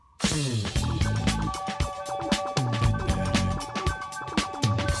You may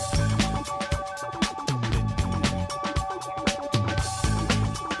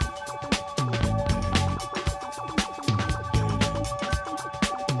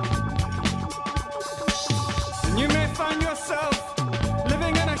find yourself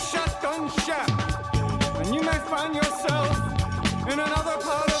living in a shotgun shack, and you may find yourself in another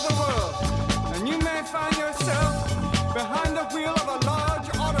part of the world, and you may find yourself behind the wheel of a large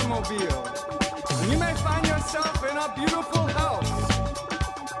automobile, and you may find yourself in a beautiful house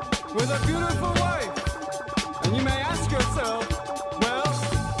with a beautiful wife, and you may ask yourself, well,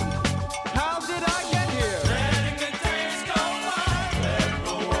 how did I get here? Letting the days go by, let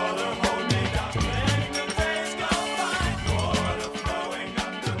the water hold me down. Letting the days go by, water flowing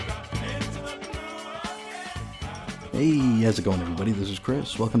underground into the blue again. Hey, how's it going, everybody? This is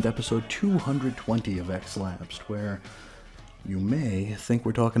Chris. Welcome to episode 220 of X-Lapsed, where you may think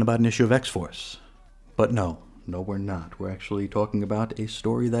we're talking about an issue of X-Force. But no, we're not. We're actually talking about a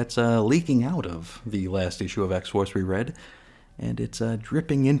story that's leaking out of the last issue of X-Force we read, and it's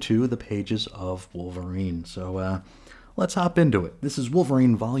dripping into the pages of Wolverine. So let's hop into it. This is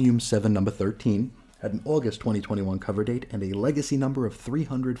Wolverine Volume 7, number 13, had an August 2021 cover date and a legacy number of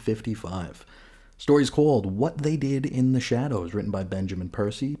 355. Story's called What They Did in the Shadows, written by Benjamin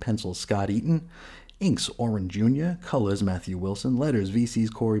Percy, pencils Scott Eaton, inks Oren Jr., colors Matthew Wilson, letters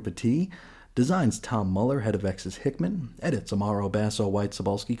VC's Corey Petit, designs Tom Muller, head of X's Hickman, edits Amaro Basso, White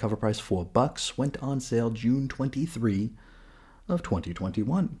Sobalski, cover price $4, went on sale June 23 of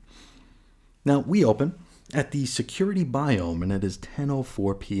 2021. Now, we open at the security biome, and it is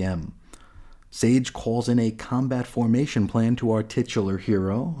 10:04 p.m. Sage calls in a combat formation plan to our titular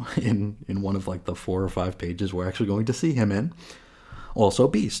hero in one of like the 4 or 5 pages we're actually going to see him in. Also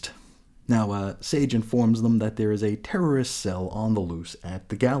Beast. Now, Sage informs them that there is a terrorist cell on the loose at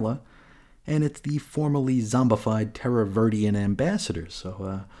the gala, and it's the formerly zombified Terraverdian ambassadors.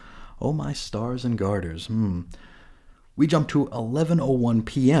 So, oh my stars and garters. We jump to 11:01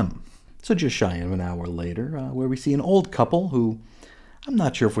 p.m., so just shy of an hour later, where we see an old couple who, I'm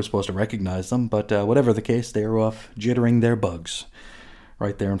not sure if we're supposed to recognize them, but whatever the case, they're off jittering their bugs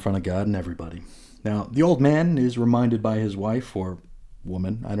right there in front of God and everybody. Now, the old man is reminded by his wife, or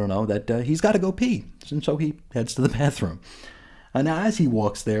woman, I don't know, that he's got to go pee, and so he heads to the bathroom. Now, as he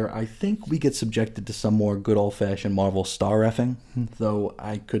walks there, I think we get subjected to some more good old-fashioned Marvel star effing, though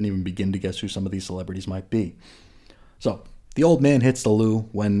I couldn't even begin to guess who some of these celebrities might be. So, the old man hits the loo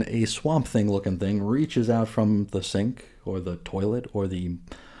when a Swamp Thing-looking thing reaches out from the sink, or the toilet, or the,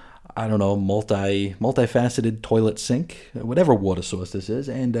 I don't know, multifaceted toilet sink, whatever water source this is,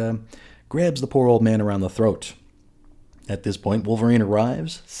 and grabs the poor old man around the throat. At this point, Wolverine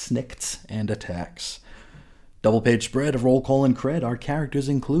arrives, snicks, and attacks. Double-page spread of roll call and cred. Our characters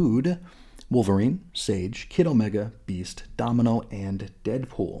include Wolverine, Sage, Kid Omega, Beast, Domino, and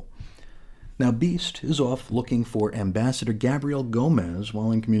Deadpool. Now, Beast is off looking for Ambassador Gabriel Gomez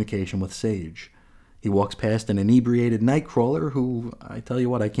while in communication with Sage. He walks past an inebriated Nightcrawler who, I tell you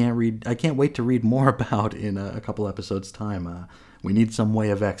what, I can't wait to read more about in a couple episodes' time. We need some Way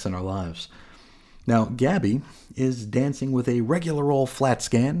of X in our lives. Now, Gabby is dancing with a regular old flat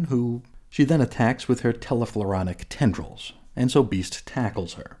scan who she then attacks with her telefloronic tendrils, and so Beast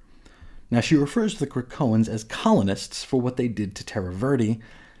tackles her. Now, she refers to the Krakoans as colonists for what they did to Terraverdi,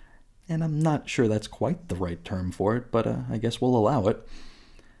 and I'm not sure that's quite the right term for it, but I guess we'll allow it.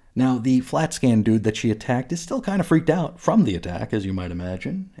 Now, the flat scan dude that she attacked is still kind of freaked out from the attack, as you might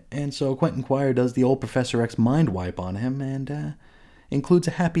imagine, and so Quentin Quire does the old Professor X mind wipe on him and includes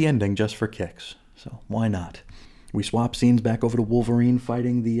a happy ending just for kicks. So why not? We swap scenes back over to Wolverine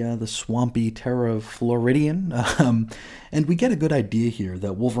fighting the swampy Terrafloridian, and we get a good idea here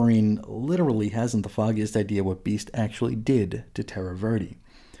that Wolverine literally hasn't the foggiest idea what Beast actually did to Terraverdi.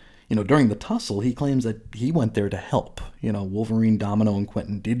 You know, during the tussle, he claims that he went there to help. You know, Wolverine, Domino, and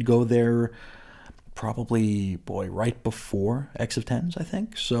Quentin did go there probably, right before X of Tens, I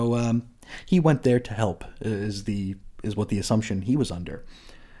think. So he went there to help, is what the assumption he was under.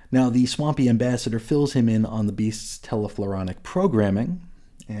 Now, the swampy ambassador fills him in on the Beast's telefloronic programming,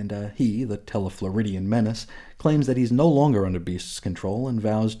 and he, the Telefloridian menace, claims that he's no longer under Beast's control and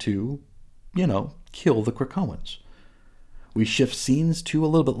vows to, kill the Krakoans. We shift scenes to a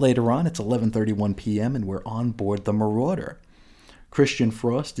little bit later on. It's 11:31 p.m. and we're on board the Marauder. Christian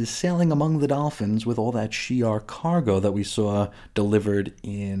Frost is sailing among the dolphins with all that Shi'ar cargo that we saw delivered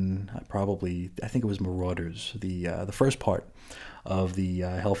in I think it was Marauders, the first part of the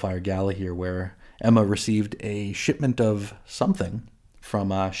Hellfire Gala here, where Emma received a shipment of something from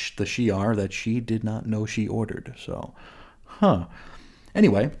the Shi'ar that she did not know she ordered. So,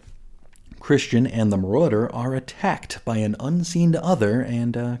 Anyway, Christian and the Marauder are attacked by an unseen other,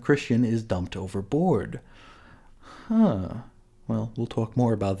 and Christian is dumped overboard. Well, we'll talk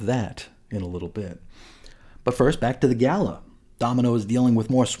more about that in a little bit. But first, back to the gala. Domino is dealing with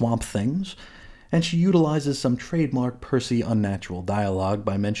more Swamp Things, and she utilizes some trademark Percy unnatural dialogue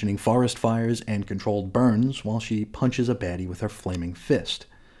by mentioning forest fires and controlled burns while she punches a baddie with her flaming fist.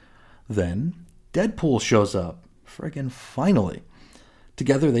 Then, Deadpool shows up. Friggin' finally.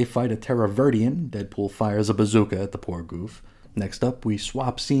 Together they fight a Terraverdian. Deadpool fires a bazooka at the poor goof. Next up, we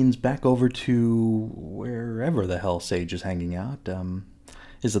swap scenes back over to wherever the hell Sage is hanging out.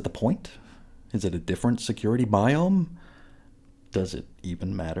 Is it the Point? Is it a different security biome? Does it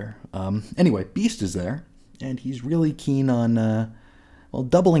even matter? Anyway, Beast is there, and he's really keen on,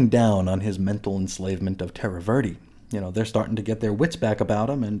 doubling down on his mental enslavement of Terraverdi. They're starting to get their wits back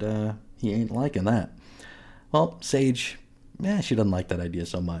about him, and he ain't liking that. Well, Sage, she doesn't like that idea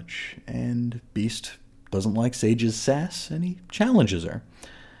so much, and Beast doesn't like Sage's sass, and he challenges her.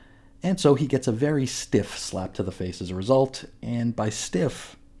 And so he gets a very stiff slap to the face as a result, and by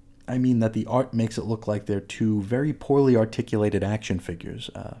stiff, I mean that the art makes it look like they're two very poorly articulated action figures,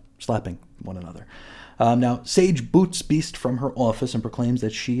 slapping one another. Now, Sage boots Beast from her office and proclaims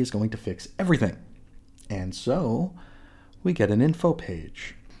that she is going to fix everything. And so, we get an info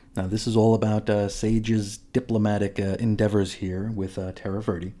page. Now, this is all about Sage's diplomatic endeavors here with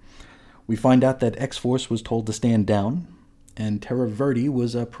Terraverdi. We find out that X-Force was told to stand down, and Terraverdi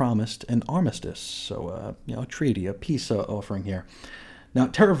was promised an armistice, so a treaty, a peace offering here. Now,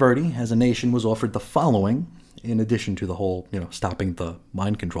 Terraverdi, as a nation, was offered the following, in addition to the whole, stopping the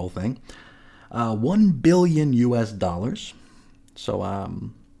mind control thing. $1 billion US. So,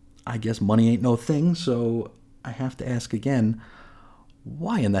 I guess money ain't no thing, so I have to ask again,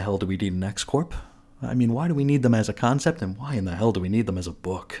 why in the hell do we need an X-Corp? I mean, why do we need them as a concept, and why in the hell do we need them as a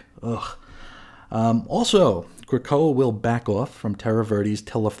book? Ugh. Also, Krakoa will back off from Terraverdi's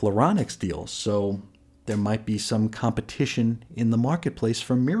Telefloronics deal, so there might be some competition in the marketplace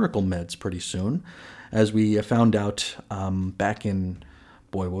for miracle meds pretty soon, as we found out back in,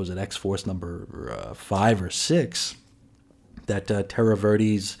 what was it, X-Force number 5 or 6, that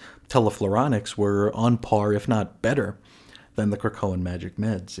Terraverdi's Telefloronics were on par, if not better, than the Krakoan magic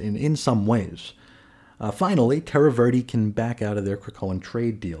meds in some ways. Finally, Terraverdi can back out of their Krakoan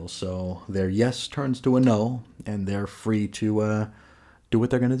trade deal, so their yes turns to a no, and they're free to do what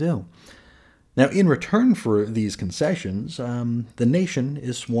they're going to do. Now, in return for these concessions, the nation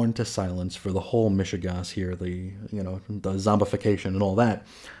is sworn to silence for the whole Mishigas here, the zombification and all that.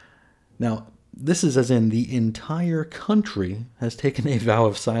 Now, this is as in the entire country has taken a vow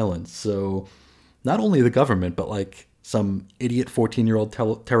of silence, so not only the government, but some idiot 14-year-old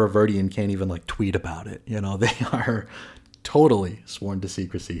Terraverdian can't even tweet about it. They are totally sworn to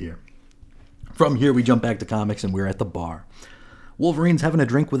secrecy here. From here, we jump back to comics, and we're at the bar. Wolverine's having a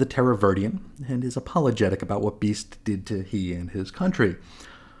drink with a Terraverdian and is apologetic about what Beast did to he and his country,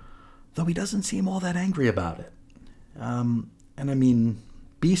 though he doesn't seem all that angry about it. And I mean,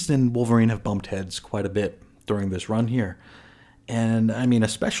 Beast and Wolverine have bumped heads quite a bit during this run here. And I mean,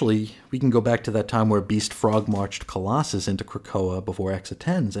 especially, we can go back to that time where Beast frog marched Colossus into Krakoa before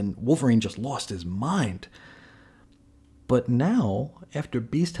X-Attends, and Wolverine just lost his mind. But now, after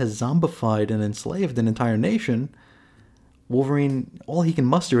Beast has zombified and enslaved an entire nation, Wolverine, all he can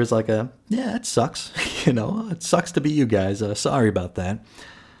muster is it sucks. It sucks to be you guys. Sorry about that.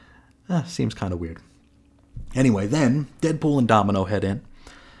 Seems kind of weird. Anyway, then, Deadpool and Domino head in,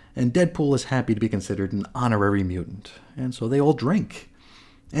 and Deadpool is happy to be considered an honorary mutant, and so they all drink.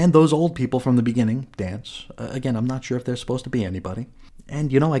 And those old people from the beginning dance. Again, I'm not sure if they're supposed to be anybody.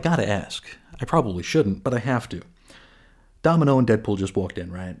 And, I gotta ask. I probably shouldn't, but I have to. Domino and Deadpool just walked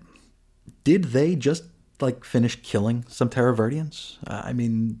in, right? Did they just finish killing some Terraverdians? I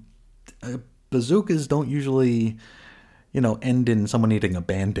mean, bazookas don't usually, end in someone eating a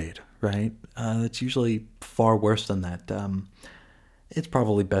Band-Aid, right? It's usually far worse than that. It's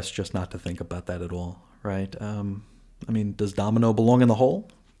probably best just not to think about that at all, right? I mean, does Domino belong in the hole?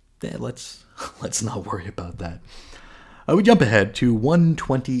 Yeah, let's not worry about that. We jump ahead to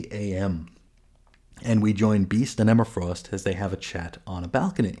 1:20 a.m., and we join Beast and Emma Frost as they have a chat on a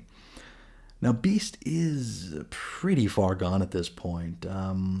balcony. Now, Beast is pretty far gone at this point.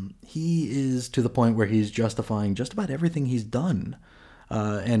 He is to the point where he's justifying just about everything he's done,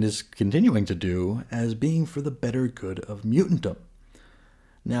 and is continuing to do, as being for the better good of mutantdom.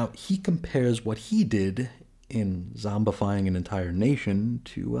 Now, he compares what he did in zombifying an entire nation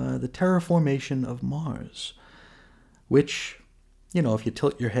to the terraformation of Mars, which, if you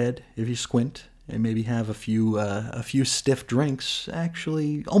tilt your head, if you squint, and maybe have a few stiff drinks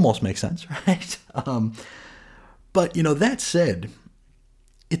actually almost makes sense, right? But, that said,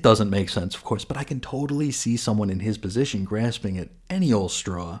 it doesn't make sense, of course, but I can totally see someone in his position grasping at any old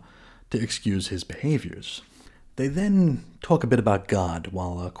straw to excuse his behaviors. They then talk a bit about God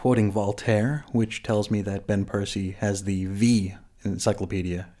while quoting Voltaire, which tells me that Ben Percy has the V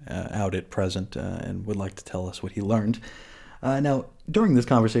encyclopedia out at present and would like to tell us what he learned. Now, during this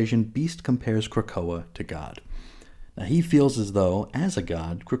conversation, Beast compares Krakoa to God. Now, he feels as though, as a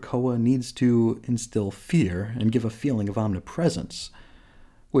god, Krakoa needs to instill fear and give a feeling of omnipresence,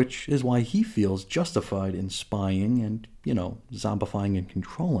 which is why he feels justified in spying and, zombifying and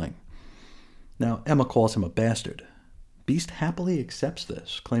controlling. Now, Emma calls him a bastard. Beast happily accepts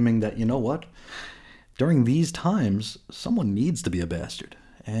this, claiming that, during these times, someone needs to be a bastard,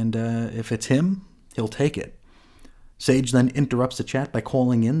 and if it's him, he'll take it. Sage then interrupts the chat by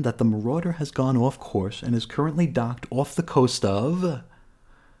calling in that the Marauder has gone off course and is currently docked off the coast of...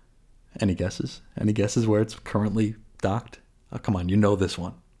 Any guesses? Any guesses where it's currently docked? Oh, come on, you know this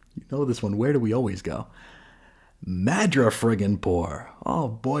one. Where do we always go? Madripoor. Oh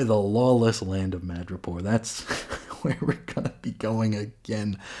boy, the lawless land of Madripoor. That's where we're going to be going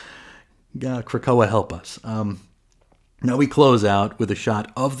again. Krakoa, help us. Now we close out with a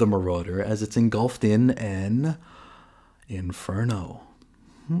shot of the Marauder as it's engulfed in an inferno.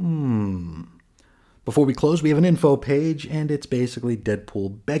 Before we close, we have an info page, and it's basically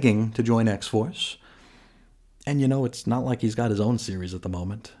Deadpool begging to join X-Force. And it's not like he's got his own series at the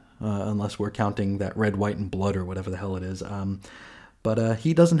moment. Unless we're counting that Red, White, and Blood or whatever the hell it is. But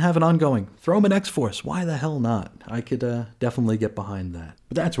he doesn't have an ongoing. Throw him in X-Force. Why the hell not? I could definitely get behind that.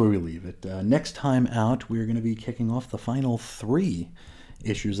 But that's where we leave it. Next time out, we're going to be kicking off the final 3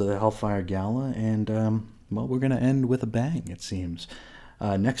 issues of the Hellfire Gala. And, we're going to end with a bang, it seems.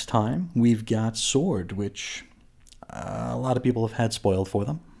 Next time, we've got Sword, which a lot of people have had spoiled for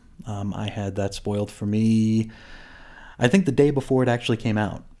them. I had that spoiled for me, I think the day before it actually came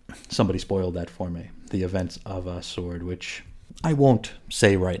out. Somebody spoiled that for me, the events of Sword, which I won't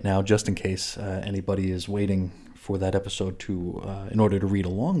say right now, just in case anybody is waiting for that episode in order to read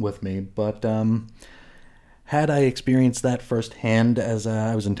along with me. But had I experienced that firsthand as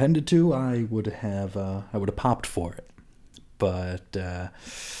I was intended to, I would have popped for it. But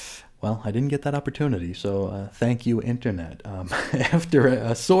I didn't get that opportunity. So thank you, Internet.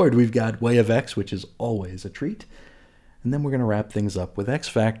 After Sword, we've got Way of X, which is always a treat. And then we're going to wrap things up with X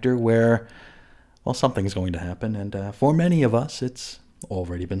Factor, where, something's going to happen. And for many of us, it's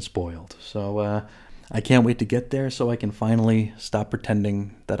already been spoiled. So I can't wait to get there so I can finally stop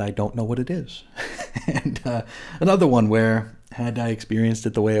pretending that I don't know what it is. And another one where, had I experienced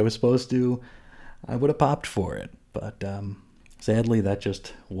it the way I was supposed to, I would have popped for it. But sadly, that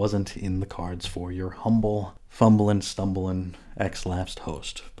just wasn't in the cards for your humble, fumbling, stumbling, X-lapsed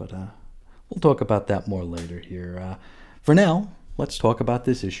host. But we'll talk about that more later here. For now, let's talk about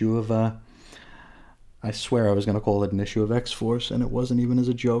this issue of, I swear I was going to call it an issue of X-Force, and it wasn't even as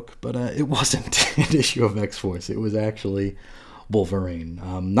a joke, but it wasn't an issue of X-Force. It was actually Wolverine.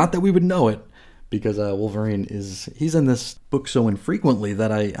 Not that we would know it, because Wolverine he's in this book so infrequently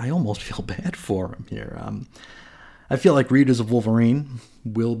that I almost feel bad for him here. I feel like readers of Wolverine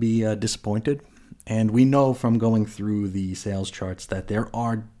will be disappointed, and we know from going through the sales charts that there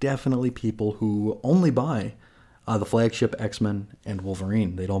are definitely people who only buy the flagship X-Men and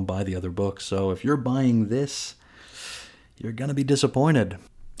Wolverine. They don't buy the other books. So if you're buying this, you're going to be disappointed.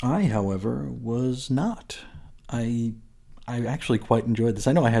 I, however, was not. I actually quite enjoyed this.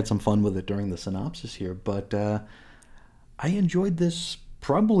 I know I had some fun with it during the synopsis here, but I enjoyed this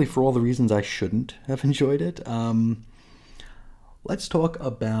probably for all the reasons I shouldn't have enjoyed it. Let's talk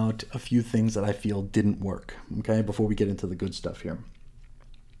about a few things that I feel didn't work, okay, before we get into the good stuff here.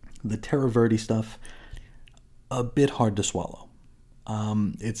 The Terra Verde stuff, a bit hard to swallow.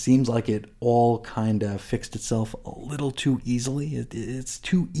 It seems like it all kind of fixed itself a little too easily. It's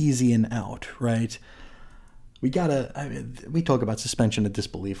too easy and out, right? We talk about suspension of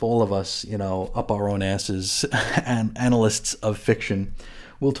disbelief. All of us, up our own asses, and analysts of fiction,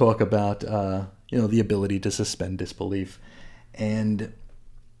 will talk about, the ability to suspend disbelief. And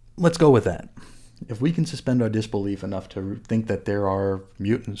let's go with that. If we can suspend our disbelief enough to think that there are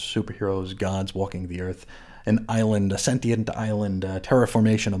mutants, superheroes, gods walking the earth, an island, a sentient island,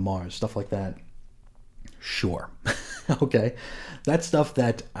 terraformation of Mars, stuff like that, sure. Okay? That's stuff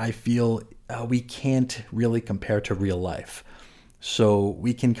that I feel we can't really compare to real life. So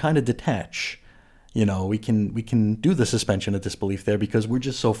we can kind of detach. We can do the suspension of disbelief there because we're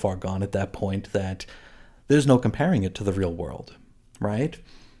just so far gone at that point that there's no comparing it to the real world, right?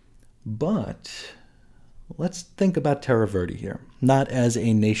 But let's think about Terra Verde here, not as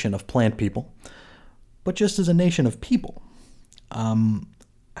a nation of plant people, but just as a nation of people.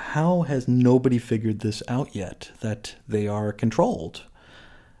 How has nobody figured this out yet, that they are controlled?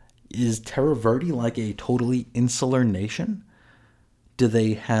 Is Terra Verde like a totally insular nation?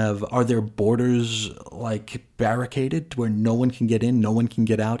 Are their borders like barricaded where no one can get in, no one can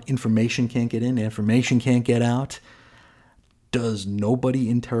get out, information can't get in, information can't get out? Does nobody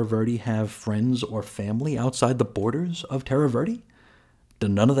in Terra Verde have friends or family outside the borders of Terra Verde? Do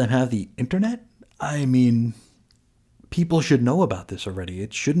none of them have the internet? I mean, people should know about this already.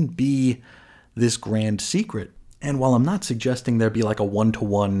 It shouldn't be this grand secret. And while I'm not suggesting there be like a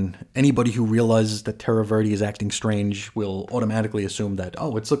one-to-one, anybody who realizes that Terra Verde is acting strange will automatically assume that,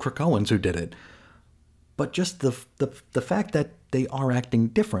 oh, it's the Krakoans who did it. But just the fact that they are acting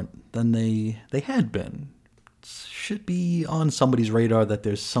different than they had been should be on somebody's radar, that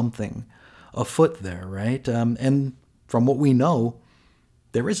there's something afoot there, right? And from what we know,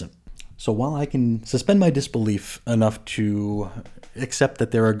 there isn't. So while I can suspend my disbelief enough to accept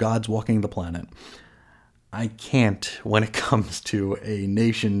that there are gods walking the planet, I can't when it comes to a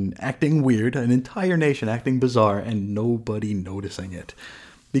nation acting weird, an entire nation acting bizarre, and nobody noticing it.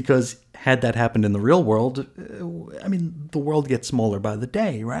 Because had that happened in the real world, I mean, the world gets smaller by the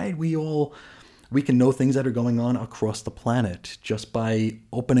day, right? We can know things that are going on across the planet just by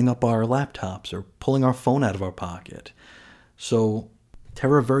opening up our laptops or pulling our phone out of our pocket. So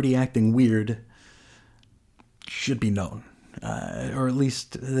Terra Verde acting weird should be known. Or at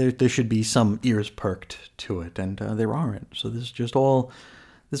least there should be some ears perked to it, and there aren't. So this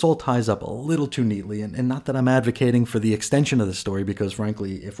all ties up a little too neatly, and not that I'm advocating for the extension of the story, because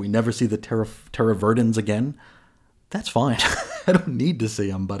frankly, if we never see the Terra Verdans again, that's fine. I don't need to see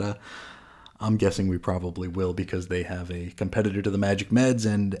them, but I'm guessing we probably will, because they have a competitor to the Magic Meds,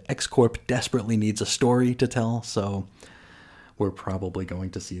 and X-Corp desperately needs a story to tell, so we're probably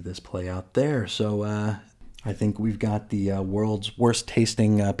going to see this play out there. So I think we've got the world's worst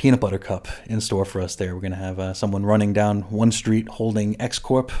tasting peanut butter cup in store for us there. We're going to have someone running down one street holding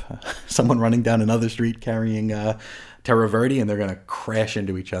X-Corp, someone running down another street carrying Terra Verde, and they're going to crash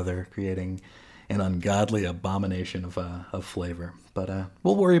into each other, creating an ungodly abomination of flavor. But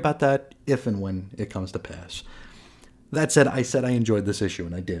we'll worry about that if and when it comes to pass. That said I enjoyed this issue,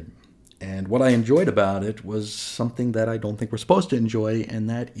 and I did. And what I enjoyed about it was something that I don't think we're supposed to enjoy, and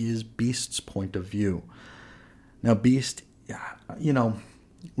that is Beast's point of view. Now, Beast,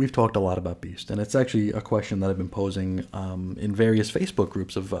 we've talked a lot about Beast, and it's actually a question that I've been posing in various Facebook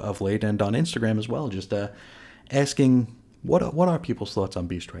groups of late, and on Instagram as well, just asking what are people's thoughts on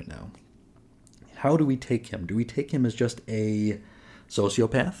Beast right now? How do we take him? Do we take him as just a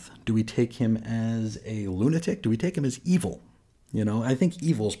sociopath? Do we take him as a lunatic? Do we take him as evil? I think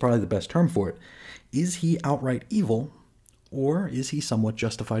evil is probably the best term for it. Is he outright evil? Or is he somewhat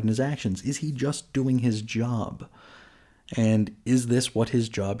justified in his actions? Is he just doing his job? And is this what his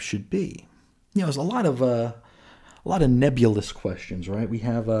job should be? There's a lot of nebulous questions, right? We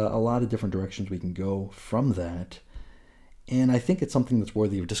have a lot of different directions we can go from that. And I think it's something that's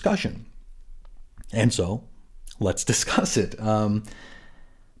worthy of discussion. And so, let's discuss it.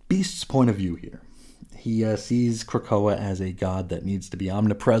 Beast's point of view here. He sees Krakoa as a god that needs to be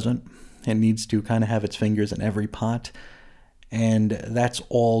omnipresent and needs to kind of have its fingers in every pot. And that's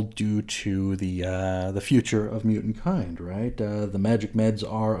all due to the future of mutant kind, right? The Magic Meds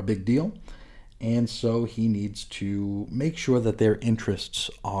are a big deal, and so he needs to make sure that their interests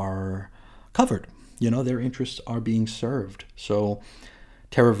are covered. Their interests are being served. So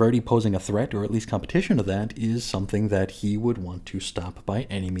Terra Verde posing a threat, or at least competition to that, is something that he would want to stop by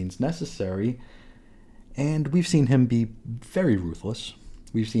any means necessary. And we've seen him be very ruthless.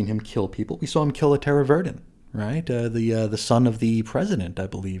 We've seen him kill people. We saw him kill a Terra Verdan. Right, the son of the president, I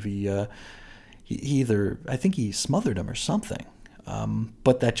believe. I think he smothered him or something.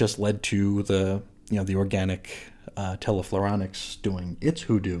 But that just led to the organic Telefloronics doing its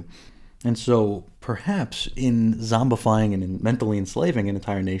hoodoo. And so perhaps in zombifying and in mentally enslaving an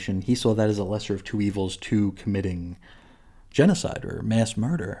entire nation, he saw that as a lesser of two evils to committing genocide or mass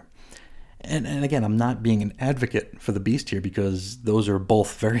murder. And again, I'm not being an advocate for the Beast here, because those are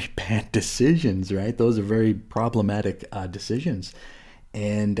both very bad decisions, right? Those are very problematic decisions.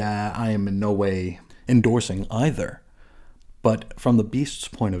 And I am in no way endorsing either. But from the Beast's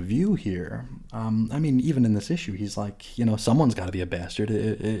point of view here, even in this issue, he's like, someone's got to be a bastard.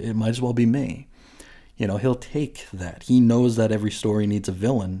 It might as well be me. He'll take that. He knows that every story needs a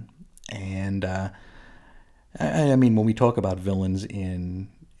villain. And, when we talk about villains in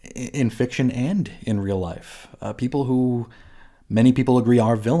fiction and in real life, people who Many people agree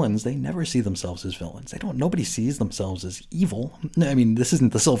our villains, they never see themselves as villains. Nobody sees themselves as evil. I mean, this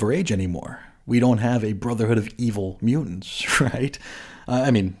isn't the Silver Age anymore. We don't have a brotherhood of evil mutants, right?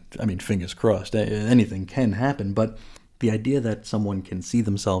 I mean, fingers crossed. Anything can happen, but the idea that someone can see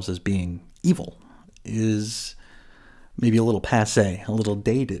themselves as being evil is maybe a little passé, a little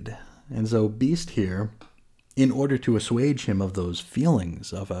dated. And so Beast here, in order to assuage him of those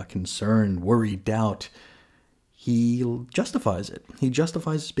feelings of concern, worry, doubt, he justifies it. He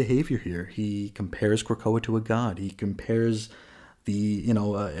justifies his behavior here. He compares Krakoa to a god. He compares the,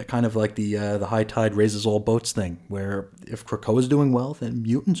 kind of like the high tide raises all boats thing, where if Krakoa is doing well, then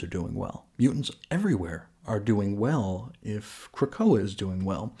mutants are doing well. Mutants everywhere are doing well if Krakoa is doing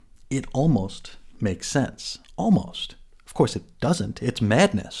well. It almost makes sense. Almost. Of course it doesn't. It's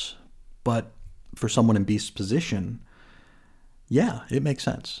madness. But for someone in Beast's position, yeah, it makes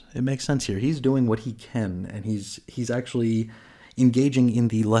sense. It makes sense here. He's doing what he can, and he's actually engaging in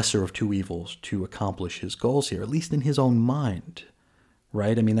the lesser of two evils to accomplish his goals here, at least in his own mind,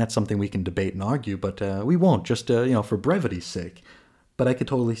 right? I mean, that's something we can debate and argue, but we won't, just, for brevity's sake. But I could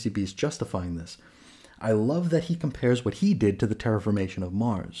totally see Beast justifying this. I love that he compares what he did to the terraformation of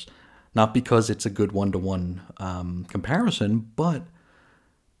Mars. Not because it's a good one-to-one comparison, but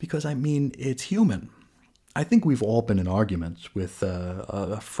because, it's human. I think we've all been in arguments with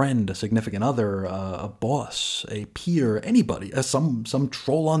a friend, a significant other, a boss, a peer, anybody, some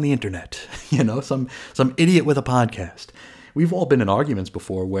troll on the internet, some idiot with a podcast. We've all been in arguments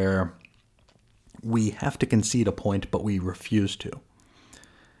before where we have to concede a point, but we refuse to.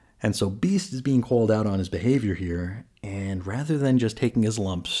 And so Beast is being called out on his behavior here, and rather than just taking his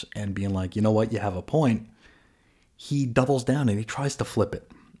lumps and being like, you know what, you have a point, he doubles down and he tries to flip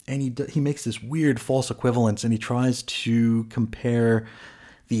it. And he makes this weird false equivalence, and he tries to compare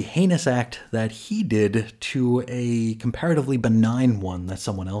the heinous act that he did to a comparatively benign one that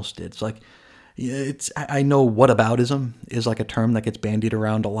someone else did. It's like, I know whataboutism is like a term that gets bandied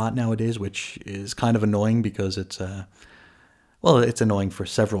around a lot nowadays, which is kind of annoying because it's annoying for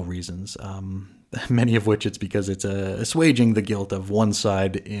several reasons. Many of which it's because it's assuaging the guilt of one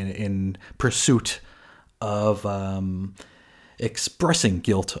side in pursuit of expressing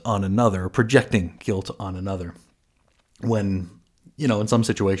guilt on another, projecting guilt on another, when, in some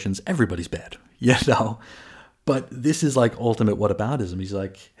situations, everybody's bad, But this is like ultimate whataboutism. He's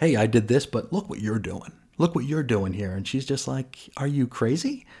like, hey, I did this, but look what you're doing. Look what you're doing here. And she's just like, are you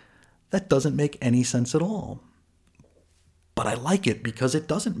crazy? That doesn't make any sense at all. But I like it because it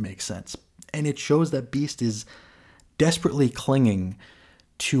doesn't make sense. And it shows that Beast is desperately clinging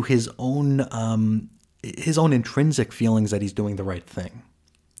to his own intrinsic feelings that he's doing the right thing.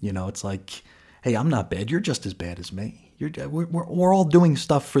 It's like, hey, I'm not bad. You're just as bad as me. We're all doing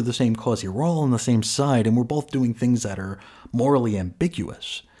stuff for the same cause here. We're all on the same side, and we're both doing things that are morally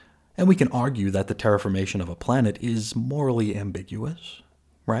ambiguous. And we can argue that the terraformation of a planet is morally ambiguous,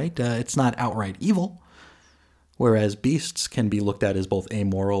 right? It's not outright evil, whereas beasts can be looked at as both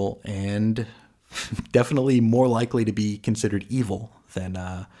amoral and definitely more likely to be considered evil than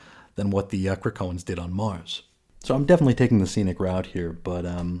what the Krakoans did on Mars. So I'm definitely taking the scenic route here, but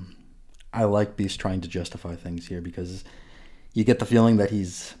I like Beast trying to justify things here because you get the feeling that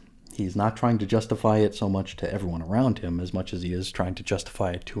he's not trying to justify it so much to everyone around him as much as he is trying to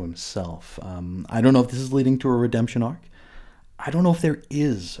justify it to himself. I don't know if this is leading to a redemption arc. I don't know if there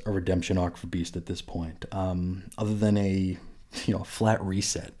is a redemption arc for Beast at this point, other than a flat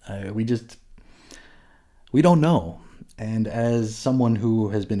reset. We don't know. And as someone who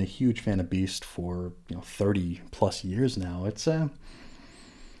has been a huge fan of Beast for 30 plus years now, it's a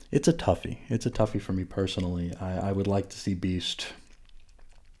toughie. It's a toughie for me personally. I would like to see Beast.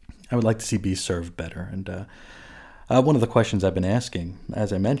 I would like to see Beast served better. And one of the questions I've been asking,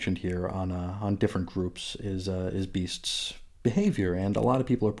 as I mentioned here on different groups, is Beast's behavior. And a lot of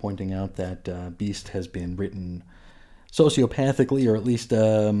people are pointing out that Beast has been written sociopathically, or at least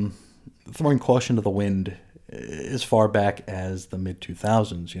throwing caution to the wind as far back as the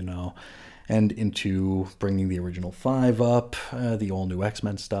mid-2000s, and into bringing the original 5 up, the all-new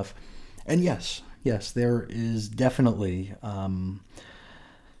X-Men stuff. And yes, there is definitely an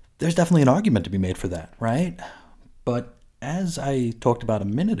argument to be made for that, right? But as I talked about a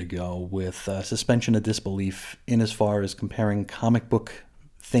minute ago with suspension of disbelief in as far as comparing comic book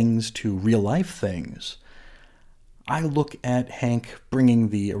things to real-life things, I look at Hank bringing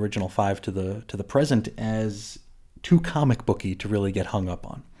the original 5 to the present as too comic booky to really get hung up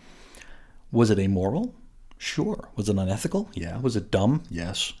on. Was it amoral? Sure. Was it unethical? Yeah. Was it dumb?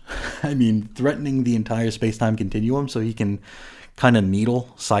 Yes. Threatening the entire space-time continuum so he can kind of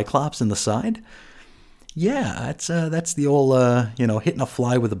needle Cyclops in the side? Yeah, that's the old, hitting a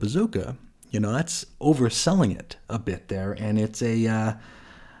fly with a bazooka. That's overselling it a bit there, and it's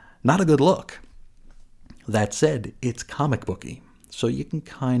not a good look. That said, it's comic booky. So you can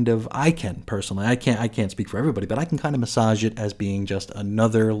I can't speak for everybody, but I can kind of massage it as being just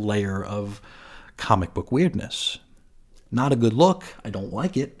another layer of comic book weirdness. Not a good look. I don't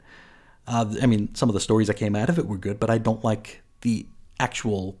like it. Some of the stories that came out of it were good, but I don't like the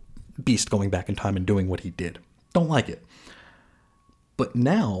actual Beast going back in time and doing what he did. Don't like it. But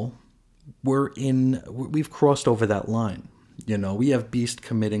now we've crossed over that line. We have Beast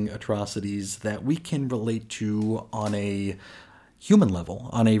committing atrocities that we can relate to on a human level,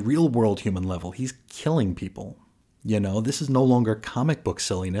 on a real-world human level. He's killing people. This is no longer comic book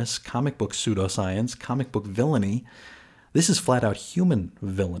silliness, comic book pseudoscience, comic book villainy. This is flat-out human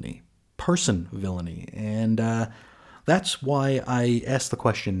villainy, person villainy. And that's why I ask the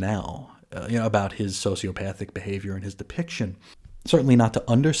question now about his sociopathic behavior and his depiction. Certainly not to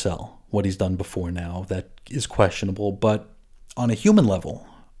undersell what he's done before now. That is questionable. But on a human level,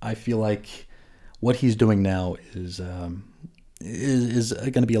 I feel like what he's doing now is going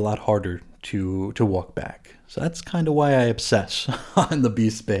to be a lot harder to walk back. So that's kind of why I obsess on the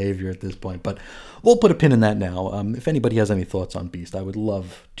Beast's behavior at this point. But we'll put a pin in that now. If anybody has any thoughts on Beast, I would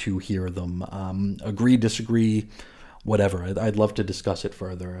love to hear them. Agree, disagree, whatever. I'd love to discuss it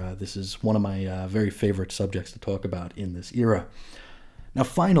further. This is one of my very favorite subjects to talk about in this era. Now,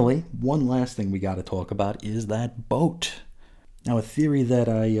 finally, one last thing we got to talk about is that boat. Now, a theory that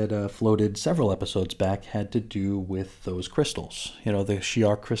I had floated several episodes back had to do with those crystals. The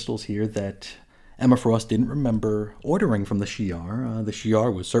Shi'ar crystals here that Emma Frost didn't remember ordering from the Shi'ar. The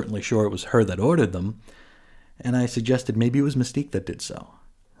Shi'ar was certainly sure it was her that ordered them. And I suggested maybe it was Mystique that did so,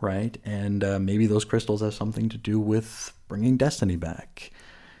 right? And maybe those crystals have something to do with bringing Destiny back.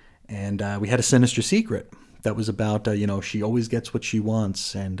 And we had a sinister secret that was about, she always gets what she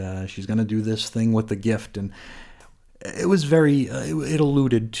wants, and she's going to do this thing with the gift. And it was it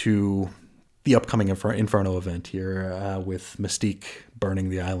alluded to the upcoming Inferno event here with Mystique burning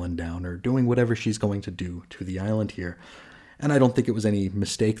the island down or doing whatever she's going to do to the island here. And I don't think it was any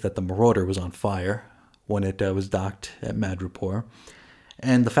mistake that the Marauder was on fire when it was docked at Madripoor.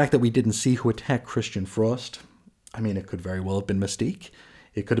 And the fact that we didn't see who attacked Christian Frost, it could very well have been Mystique.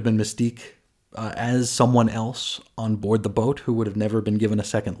 It could have been Mystique as someone else on board the boat who would have never been given a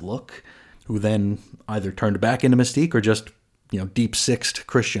second look, who then either turned back into Mystique or just, deep sixed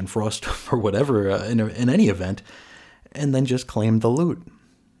Christian Frost or whatever in any event, and then just claimed the loot.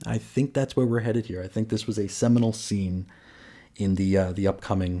 I think that's where we're headed here. I think this was a seminal scene in the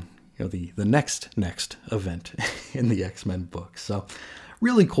upcoming, the next event in the X-Men book. So,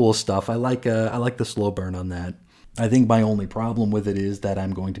 really cool stuff. I like the slow burn on that. I think my only problem with it is that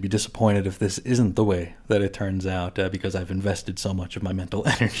I'm going to be disappointed if this isn't the way that it turns out, because I've invested so much of my mental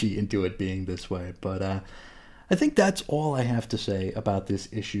energy into it being this way. But I think that's all I have to say about this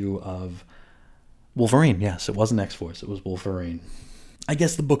issue of Wolverine. Yes, it wasn't X-Force, it was Wolverine. I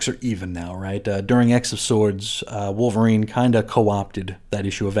guess the books are even now, right? During X of Swords, Wolverine kind of co-opted that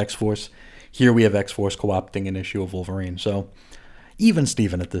issue of X-Force. Here we have X-Force co-opting an issue of Wolverine. So even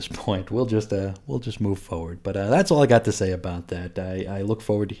Steven at this point. We'll just move forward. But that's all I got to say about that. I look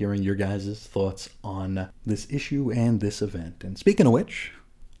forward to hearing your guys' thoughts on this issue and this event. And speaking of which,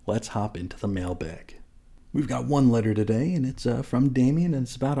 let's hop into the mailbag. We've got one letter today, and it's from Damien, and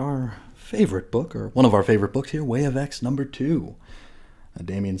it's about our favorite book, or one of our favorite books here, Way of X #2.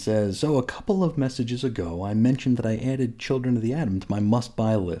 Damien says, so a couple of messages ago, I mentioned that I added Children of the Atom to my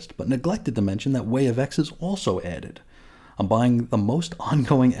must-buy list, but neglected to mention that Way of X is also added. I'm buying the most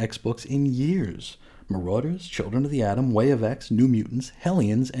ongoing X books in years. Marauders, Children of the Atom, Way of X, New Mutants,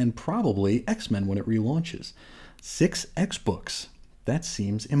 Hellions, and probably X-Men when it relaunches. 6 X books. That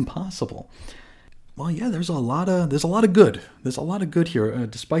seems impossible. Well, yeah, there's a lot of good. There's a lot of good here.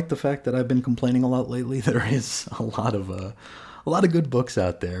 Despite the fact that I've been complaining a lot lately, there is a lot of good books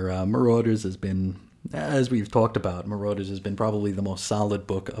out there. Marauders has been, as we've talked about, Marauders has been probably the most solid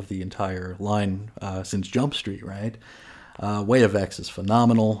book of the entire line since Jump Street, right? Way of X is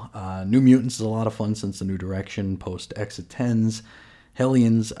phenomenal. New Mutants is a lot of fun since the New Direction, post-Exit 10s.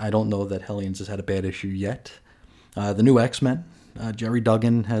 Hellions, I don't know that Hellions has had a bad issue yet. The new X-Men, Jerry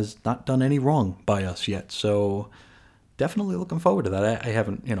Duggan has not done any wrong by us yet, so definitely looking forward to that. I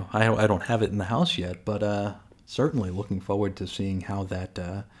haven't, I don't have it in the house yet, but certainly looking forward to seeing how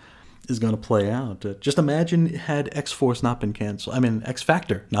that is going to play out. Just imagine had X-Force not been canceled.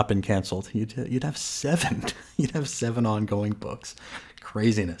 X-Factor not been canceled. You'd have 7. You'd have 7 ongoing books.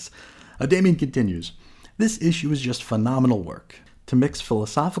 Craziness. Damien continues. This issue is just phenomenal work. to mix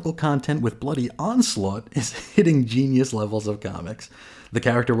philosophical content with bloody onslaught is hitting genius levels of comics. The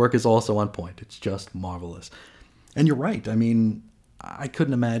character work is also on point. It's just marvelous. And you're right. I mean, I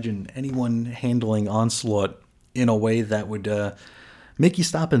couldn't imagine anyone handling Onslaught in a way that would make you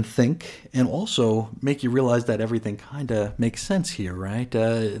stop and think, and also make you realize that everything kind of makes sense here, right?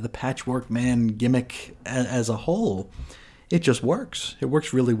 The Patchwork Man gimmick as a whole, it just works. It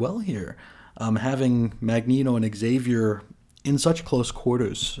works really well here. Having Magneto and Xavier in such close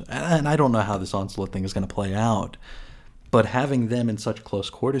quarters, and I don't know how this Onslaught thing is going to play out, but having them in such close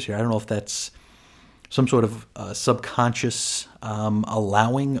quarters here, I don't know if that's some sort of subconscious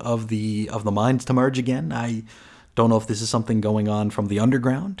allowing of the minds to merge again. I don't know if this is something going on from the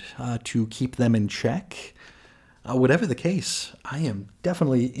underground to keep them in check. Whatever the case, I am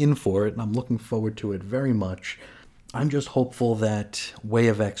definitely in for it, and I'm looking forward to it very much. I'm just hopeful that Way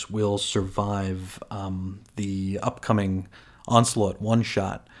of X will survive the upcoming Onslaught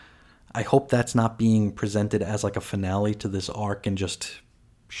one-shot. I hope that's not being presented as like a finale to this arc and just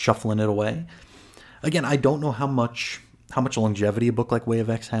shuffling it away. Again, I don't know how much longevity a book like Way of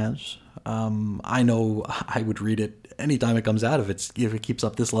X has. I know I would read it anytime it comes out if it keeps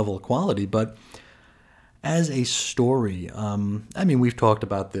up this level of quality, but as a story, I mean, we've talked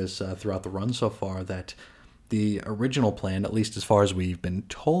about this throughout the run so far, that the original plan, at least as far as we've been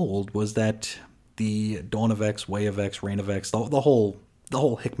told, was that the Dawn of X, Way of X, Reign of X, the whole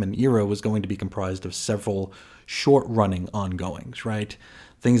Hickman era was going to be comprised of several short-running ongoings, right?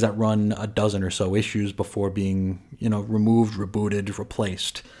 Things that run a dozen or so issues before being, removed, rebooted,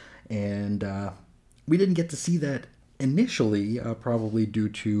 replaced. And we didn't get to see that initially, probably due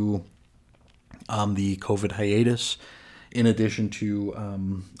to the COVID hiatus, in addition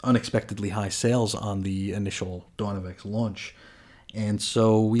to unexpectedly high sales on the initial Dawn of X launch. And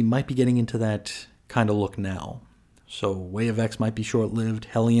so we might be getting into that kind of look now. So Way of X might be short-lived.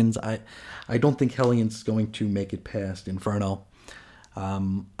 Hellions, I don't think Hellions is going to make it past Inferno.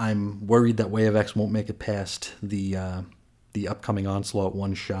 I'm worried that Way of X won't make it past the upcoming Onslaught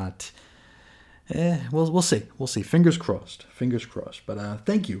one-shot. We'll see. We'll see. Fingers crossed. Fingers crossed. But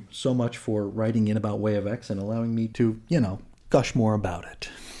thank you so much for writing in about Way of X and allowing me to, gush more about it.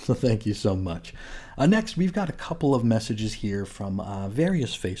 So thank you so much. Next, we've got a couple of messages here from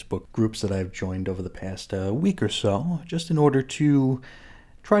various Facebook groups that I've joined over the past week or so, just in order to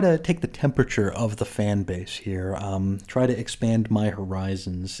try to take the temperature of the fan base here, try to expand my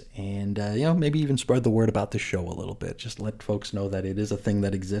horizons, and maybe even spread the word about the show a little bit. Just let folks know that it is a thing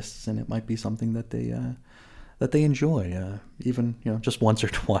that exists, and it might be something that they enjoy, even just once or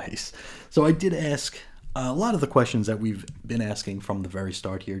twice. So I did ask a lot of the questions that we've been asking from the very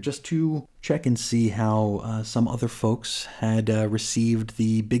start here, just to check and see how some other folks had received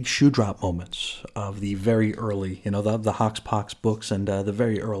the big shoe drop moments of the very early, the Hoxpox books and the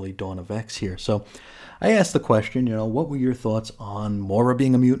very early Dawn of X here. So I asked the question, what were your thoughts on Moira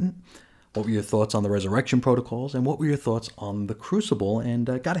being a mutant? What were your thoughts on the Resurrection Protocols? And what were your thoughts on the Crucible?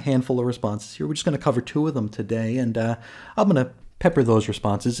 And got a handful of responses here. We're just going to cover two of them today, and I'm going to pepper those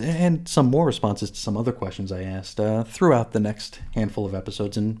responses and some more responses to some other questions I asked throughout the next handful of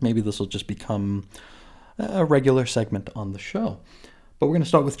episodes, and maybe this will just become a regular segment on the show. But we're going to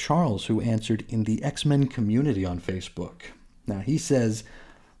start with Charles, who answered in the X-Men community on Facebook. Now, he says,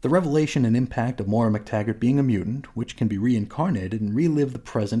 the revelation and impact of Moira MacTaggert being a mutant, which can be reincarnated and relive the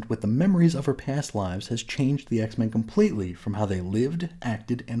present with the memories of her past lives, has changed the X-Men completely from how they lived,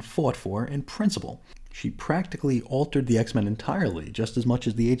 acted, and fought for in principle. She practically altered the X-Men entirely, just as much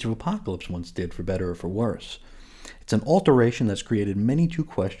as the Age of Apocalypse once did, for better or for worse. It's an alteration that's created many two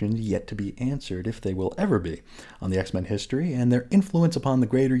questions yet to be answered, if they will ever be, on the X-Men history and their influence upon the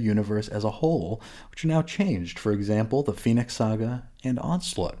greater universe as a whole, which are now changed. For example, the Phoenix Saga and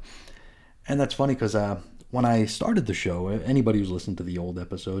Onslaught. And that's funny because when I started the show, anybody who's listened to the old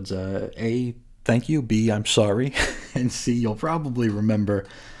episodes, A, thank you, B, I'm sorry, and C, you'll probably remember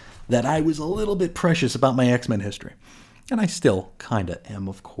that I was a little bit precious about my X-Men history. And I still kind of am,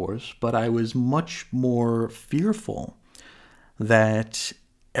 of course, but I was much more fearful that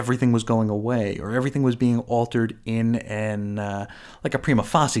everything was going away or everything was being altered in an like a prima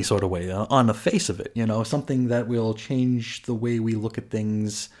facie sort of way, on the face of it, something that will change the way we look at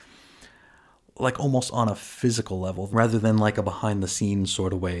things, like almost on a physical level, rather than like a behind-the-scenes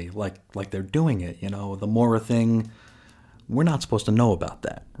sort of way, like they're doing it, the Moira thing. We're not supposed to know about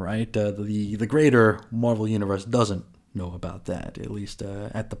that, right? The greater Marvel Universe doesn't know about that, at least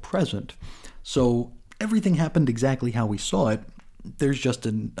at the present. So everything happened exactly how we saw it. There's just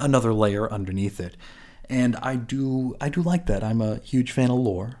another layer underneath it. And I do like that. I'm a huge fan of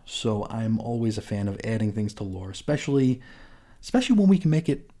lore, so I'm always a fan of adding things to lore, especially especially when we can make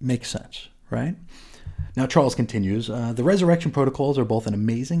it make sense, right? Now, Charles continues, the resurrection protocols are both an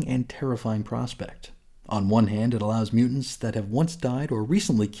amazing and terrifying prospect. On one hand, it allows mutants that have once died or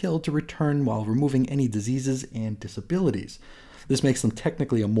recently killed to return while removing any diseases and disabilities. This makes them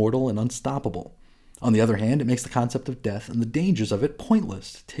technically immortal and unstoppable. On the other hand, it makes the concept of death and the dangers of it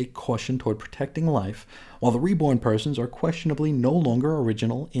pointless to take caution toward protecting life, while the reborn persons are questionably no longer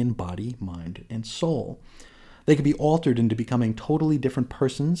original in body, mind, and soul. They could be altered into becoming totally different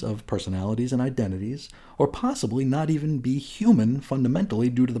persons of personalities and identities, or possibly not even be human fundamentally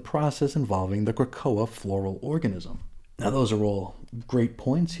due to the process involving the Krakoa floral organism. Now, those are all great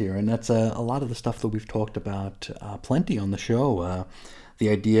points here, and that's a lot of the stuff that we've talked about plenty on the show. The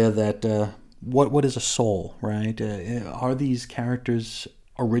idea that what is a soul, right? Are these characters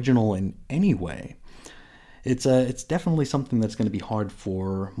original in any way? It's definitely something that's going to be hard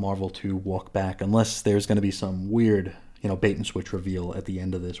for Marvel to walk back unless there's going to be some weird, bait and switch reveal at the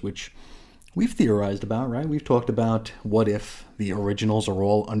end of this, which we've theorized about, right? We've talked about what if the originals are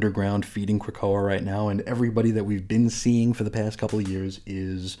all underground feeding Krakoa right now, and everybody that we've been seeing for the past couple of years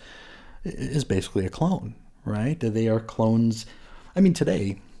is basically a clone, right? They are clones. I mean,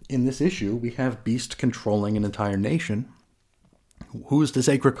 today, in this issue, we have Beast controlling an entire nation. Who's to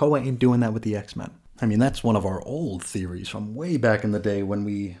say Krakoa ain't doing that with the X-Men? I mean, that's one of our old theories from way back in the day when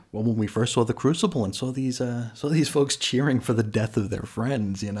we first saw the Crucible and saw these folks cheering for the death of their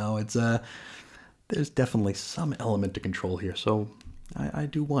friends. It's there's definitely some element to control here. So I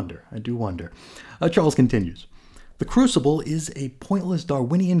do wonder. Charles continues. The Crucible is a pointless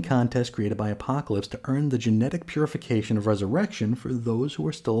Darwinian contest created by Apocalypse to earn the genetic purification of resurrection for those who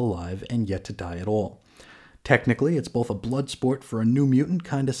are still alive and yet to die at all. Technically, it's both a blood sport for a new mutant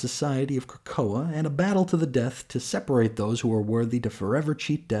kind of society of Krakoa and a battle to the death to separate those who are worthy to forever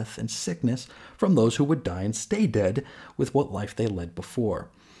cheat death and sickness from those who would die and stay dead with what life they led before.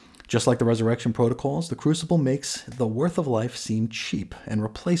 Just like the resurrection protocols, the Crucible makes the worth of life seem cheap and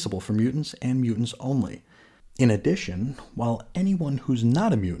replaceable for mutants and mutants only. In addition, while anyone who's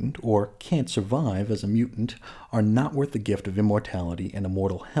not a mutant or can't survive as a mutant are not worth the gift of immortality and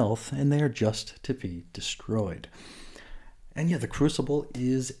immortal health, and they are just to be destroyed. And yeah, the Crucible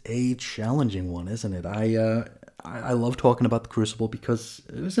is a challenging one, isn't it? I love talking about the Crucible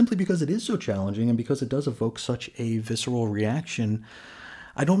simply because it is so challenging and because it does evoke such a visceral reaction.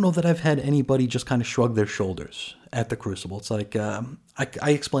 I don't know that I've had anybody just kind of shrug their shoulders at the Crucible. It's like I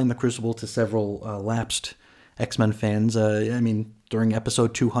explained the Crucible to several lapsed X-Men fans, during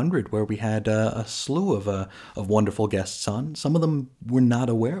episode 200, where we had a slew of wonderful guests on. Some of them were not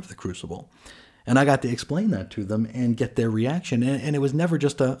aware of the Crucible. And I got to explain that to them and get their reaction. And it was never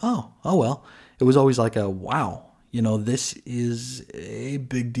just oh well. It was always like a, wow, this is a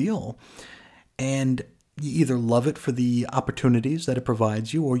big deal. And you either love it for the opportunities that it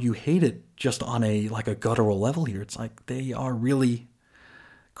provides you, or you hate it just on a guttural level here. It's like they are really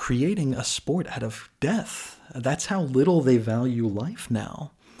creating a sport out of death. That's how little they value life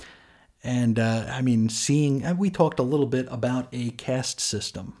now. And we talked a little bit about a caste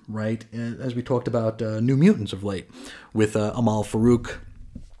system, right? As we talked about New Mutants of late, with Amal Farouk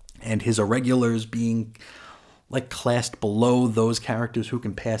and his irregulars being classed below those characters who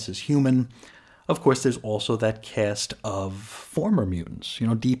can pass as human. Of course, there's also that caste of former mutants,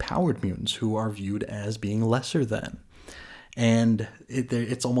 depowered mutants, who are viewed as being lesser than. And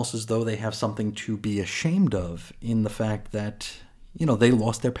it's almost as though they have something to be ashamed of in the fact that, they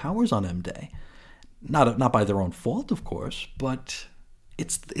lost their powers on M-Day. Not by their own fault, of course, but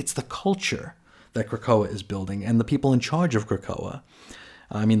it's the culture that Krakoa is building and the people in charge of Krakoa.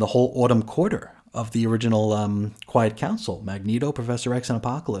 The whole Autumn Quarter of the original Quiet Council, Magneto, Professor X, and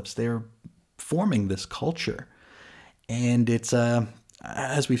Apocalypse, they're forming this culture. And it's,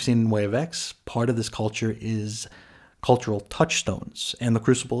 as we've seen in Way of X, part of this culture is cultural touchstones, and the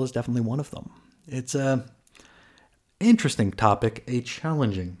Crucible is definitely one of them. It's a interesting topic, a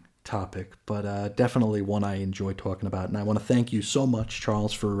challenging topic, but definitely one I enjoy talking about. And I want to thank you so much,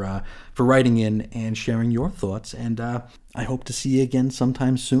 Charles, for writing in and sharing your thoughts. And I hope to see you again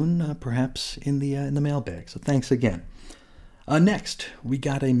sometime soon, perhaps in the mailbag. So thanks again. Next, we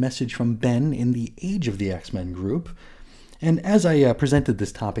got a message from Ben in the Age of the X-Men group. And as I presented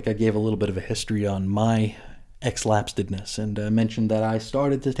this topic, I gave a little bit of a history on my X-lapsedness and mentioned that I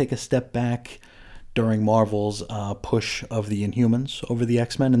started to take a step back during Marvel's push of the Inhumans over the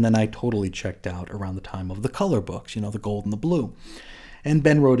X-Men, and then I totally checked out around the time of the color books, the gold and the blue. And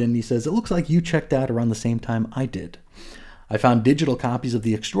Ben wrote in, he says, "It looks like you checked out around the same time I did. I found digital copies of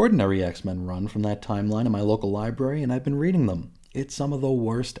the Extraordinary X-Men run from that timeline in my local library, and I've been reading them. It's some of the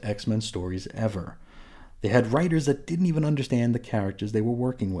worst X-Men stories ever. They had writers that didn't even understand the characters they were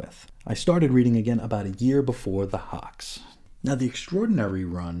working with. I started reading again about a year before the Hawks. Now, the Extraordinary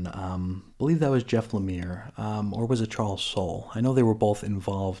run, I believe that was Jeff Lemire, or was it Charles Soule? I know they were both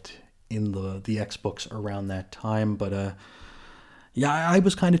involved in the X books around that time, but yeah, I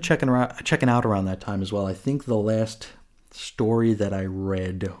was kind of checking out around that time as well. I think the last story that I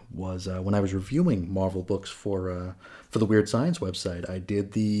read was when I was reviewing Marvel books for the Weird Science website. I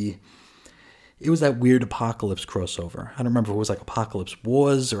did it was that weird Apocalypse crossover. I don't remember if it was like Apocalypse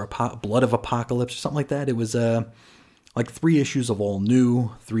Wars or Blood of Apocalypse or something like that. It was like 3 issues of All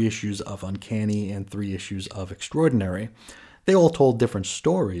New, 3 issues of Uncanny, and 3 issues of Extraordinary. They all told different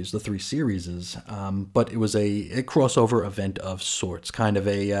stories, the 3 series, but it was a crossover event of sorts, kind of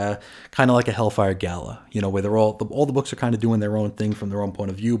like a Hellfire Gala, where they're all the books are kind of doing their own thing from their own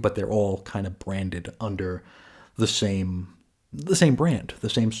point of view, but they're all kind of branded under the same brand, the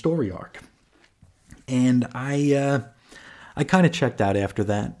same story arc. And I kind of checked out after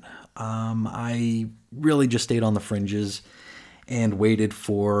that. I really just stayed on the fringes and waited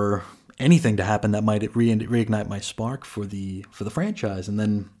for anything to happen that might reignite my spark for the franchise. And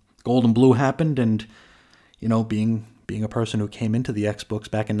then Gold and Blue happened, and being a person who came into the X books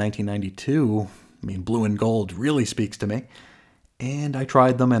back in 1992, I mean, Blue and Gold really speaks to me. And I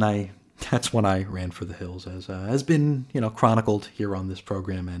tried them, and that's when I ran for the hills, as has been chronicled here on this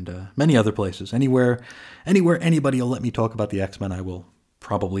program and many other places. Anywhere anybody will let me talk about the X-Men, I will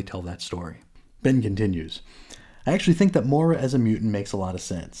probably tell that story. Ben continues, I actually think that Moira as a mutant makes a lot of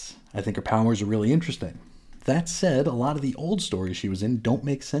sense. I think her powers are really interesting. That said, a lot of the old stories she was in don't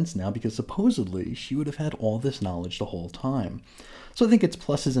make sense now because supposedly she would have had all this knowledge the whole time. So I think it's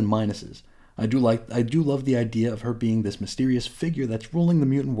pluses and minuses. I do love the idea of her being this mysterious figure that's ruling the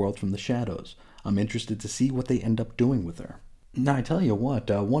mutant world from the shadows. I'm interested to see what they end up doing with her. Now, I tell you what,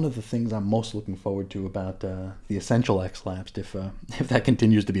 one of the things I'm most looking forward to about the Essential X-Lapsed, if that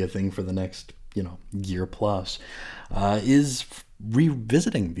continues to be a thing for the next, year plus, is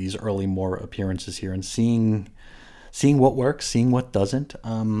revisiting these early Moira appearances here and seeing what works, seeing what doesn't.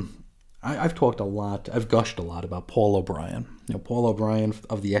 I've gushed a lot about Paul O'Brien. Paul O'Brien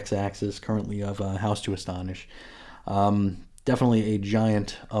of the X-Axis, currently of House to Astonish. Definitely a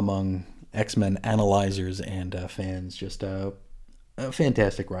giant among X-Men analyzers and fans. Just a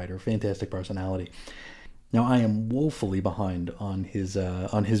fantastic writer, fantastic personality. Now, I am woefully behind on his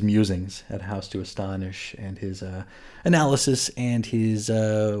musings at House to Astonish and his analysis and his,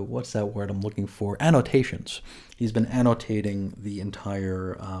 what's that word I'm looking for? Annotations. He's been annotating the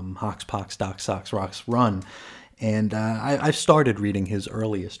entire Hox Pox Doc Sox Rocks run, and I've started reading his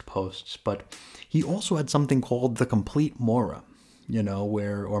earliest posts, but he also had something called The Complete Moira,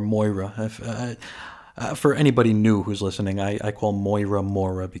 or Moira. For anybody new who's listening, I call Moira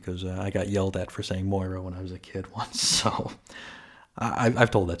Moira because I got yelled at for saying Moira when I was a kid once. So I've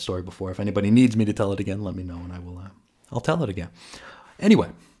told that story before. If anybody needs me to tell it again, let me know and I'll tell it again. Anyway,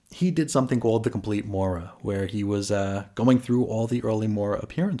 he did something called The Complete Moira, where he was going through all the early Moira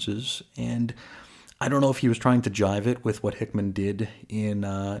appearances, and I don't know if he was trying to jive it with what Hickman did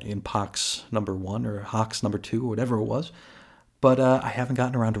in Pox number 1 or Hox number 2 or whatever it was, but I haven't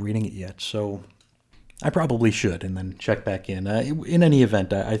gotten around to reading it yet, so I probably should, and then check back in. In any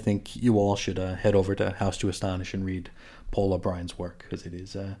event, I think you all should head over to House to Astonish and read Paul O'Brien's work, because it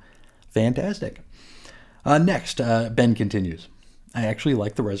is fantastic. Next, Ben continues. I actually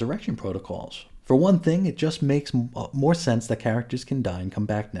like the resurrection protocols. For one thing, it just makes more sense that characters can die and come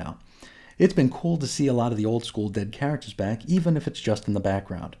back now. It's been cool to see a lot of the old school dead characters back, even if it's just in the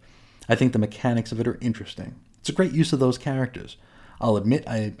background. I think the mechanics of it are interesting. It's a great use of those characters. I'll admit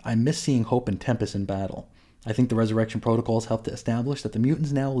I miss seeing Hope and Tempest in battle. I think the resurrection protocols help to establish that the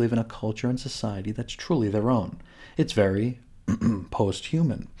mutants now live in a culture and society that's truly their own. It's very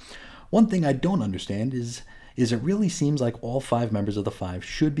post-human. One thing I don't understand is it really seems like all 5 members of the 5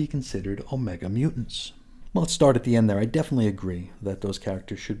 should be considered Omega mutants. Well, let's start at the end there. I definitely agree that those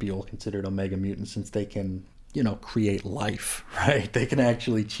characters should be all considered Omega mutants since they can, create life, right? They can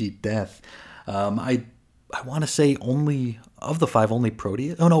actually cheat death. I want to say only, of the 5, only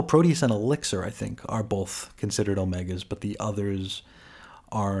Proteus. Oh no, Proteus and Elixir, I think, are both considered Omegas, but the others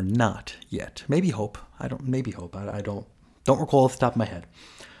are not yet. Maybe Hope. I don't recall off the top of my head.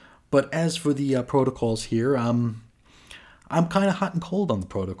 But as for the protocols here, I'm kind of hot and cold on the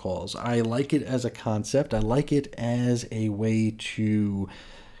protocols. I like it as a concept. I like it as a way to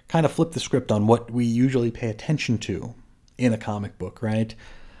kind of flip the script on what we usually pay attention to in a comic book, right?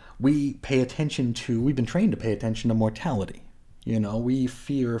 We've been trained to pay attention to mortality. We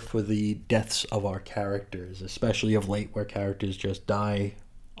fear for the deaths of our characters, especially of late where characters just die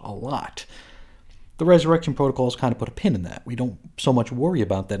a lot. the resurrection protocols kind of put a pin in that. We don't so much worry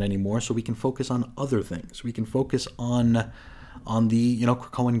about that anymore, so we can focus on other things. We can focus on the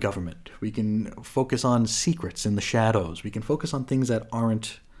Krakoan government. We can focus on secrets in the shadows. We can focus on things that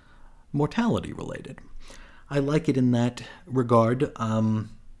aren't mortality related. I like it in that regard,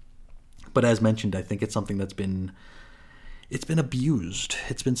 but as mentioned, I think it's something that's been abused.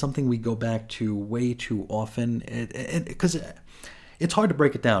 It's been something we go back to way too often, because it's hard to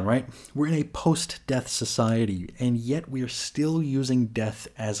break it down, right? We're in a post-death society, and yet we are still using death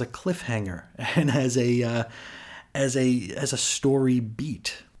as a cliffhanger and as a story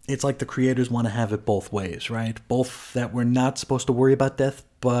beat. It's like the creators want to have it both ways, right? Both that we're not supposed to worry about death,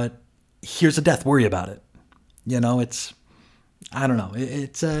 but here's a death, worry about it. I don't know.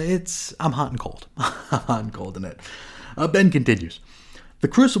 I'm hot and cold. I'm hot and cold in it. Ben continues. The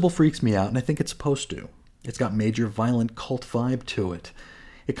Crucible freaks me out, and I think it's supposed to. It's got major violent cult vibe to it.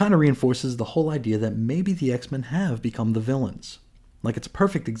 It kind of reinforces the whole idea that maybe the X-Men have become the villains. Like, it's a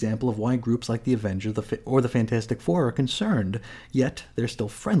perfect example of why groups like the Avengers or the Fantastic Four are concerned, yet they're still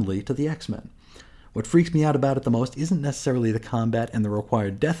friendly to the X-Men. What freaks me out about it the most isn't necessarily the combat and the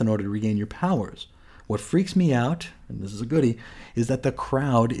required death in order to regain your powers. What freaks me out, and this is a goodie, is that the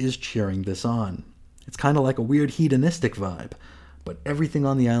crowd is cheering this on. It's kind of like a weird hedonistic vibe, but everything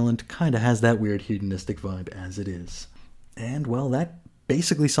on the island kind of has that weird hedonistic vibe as it is. And, well, that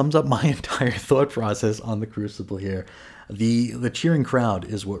basically sums up my entire thought process on the Crucible here. The cheering crowd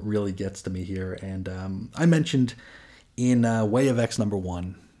is what really gets to me here, and I mentioned in Way of X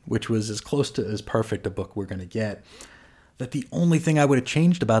 #1, which was as close to as perfect a book we're going to get, that the only thing I would have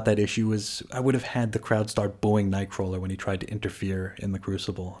changed about that issue is I would have had the crowd start booing Nightcrawler when he tried to interfere in the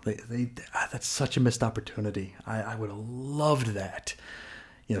Crucible. That's such a missed opportunity. I would have loved that.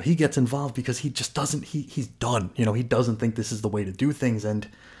 He gets involved because he just doesn't, he's done. He doesn't think this is the way to do things, and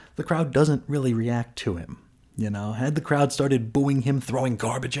the crowd doesn't really react to him. Had the crowd started booing him, throwing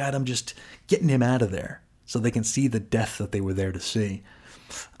garbage at him, just getting him out of there so they can see the death that they were there to see,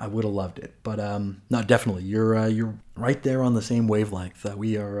 I would have loved it. But no, definitely, you're right there on the same wavelength.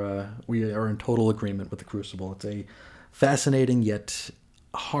 We are in total agreement with the Crucible. It's a fascinating yet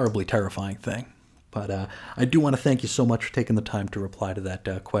horribly terrifying thing. But I do want to thank you so much for taking the time to reply to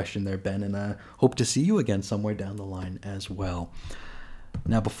that question there, Ben, and hope to see you again somewhere down the line as well.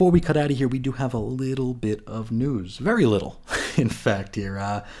 Now, before we cut out of here, we do have a little bit of news. Very little, in fact,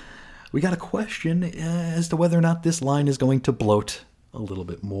 here. We got a question as to whether or not this line is going to bloat a little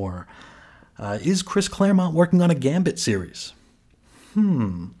bit more. Is Chris Claremont working on a Gambit series?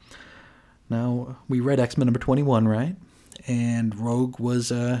 Now, we read X-Men #21, right? And Rogue was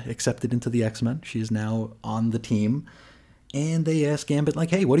accepted into the X-Men. She is now on the team. And they asked Gambit, like,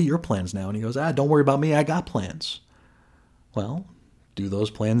 hey, what are your plans now? And he goes, don't worry about me, I got plans. Well, do those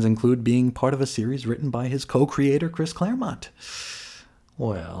plans include being part of a series written by his co-creator, Chris Claremont?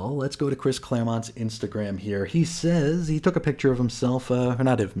 Well, let's go to Chris Claremont's Instagram here. He says he took a picture of himself, or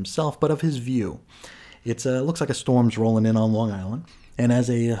not of himself, but of his view. It looks like a storm's rolling in on Long Island. And as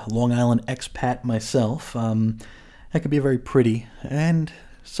a Long Island expat myself, that could be a very pretty and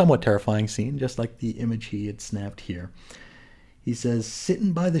somewhat terrifying scene, just like the image he had snapped here. He says,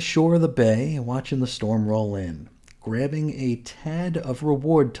 sitting by the shore of the bay, watching the storm roll in, grabbing a tad of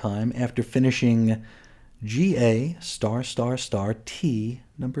reward time after finishing GA **T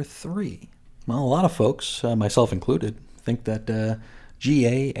 #3. Well, a lot of folks, myself included, think that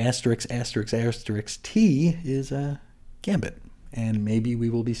GA **** T is Gambit. And maybe we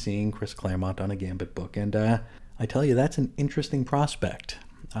will be seeing Chris Claremont on a Gambit book. And I tell you, that's an interesting prospect.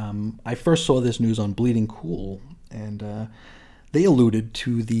 I first saw this news on Bleeding Cool, and they alluded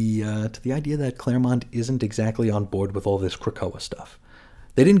to the idea that Claremont isn't exactly on board with all this Krakoa stuff.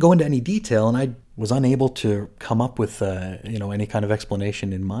 They didn't go into any detail, and I was unable to come up with any kind of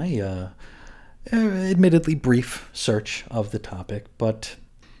explanation in my admittedly brief search of the topic. But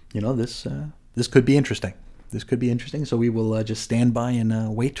this could be interesting. This could be interesting. So we will just stand by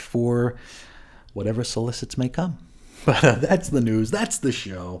and wait for whatever solicits may come. But that's the news. That's the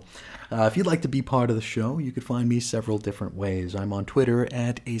show. If you'd like to be part of the show, you could find me several different ways. I'm on Twitter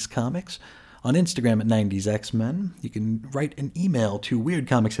at Ace Comics, on Instagram at 90sXmen. You can write an email to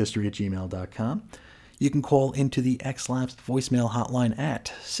weirdcomicshistory@gmail.com. You can call into the X-Lapsed voicemail hotline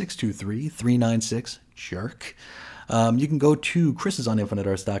at 623-396-JERK. You can go to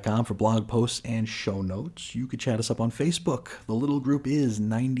chrisisoninfiniteearths.com for blog posts and show notes. You could chat us up on Facebook. The little group is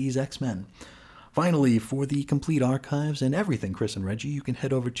 90sXmen. Finally, for the complete archives and everything Chris and Reggie, you can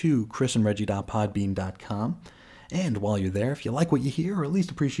head over to chrisandreggie.podbean.com. And while you're there, if you like what you hear, or at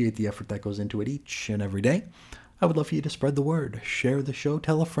least appreciate the effort that goes into it each and every day, I would love for you to spread the word, share the show,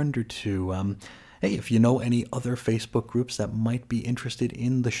 tell a friend or two. Hey, if you know any other Facebook groups that might be interested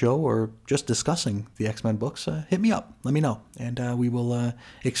in the show or just discussing the X-Men books, hit me up. Let me know, and we will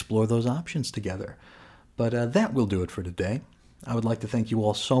explore those options together. But that will do it for today. I would like to thank you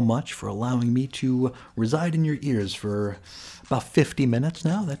all so much for allowing me to reside in your ears for about 50 minutes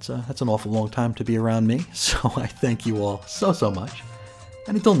now. That's an awful long time to be around me, so I thank you all so much.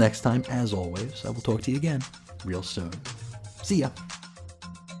 And until next time, as always, I will talk to you again real soon. See ya.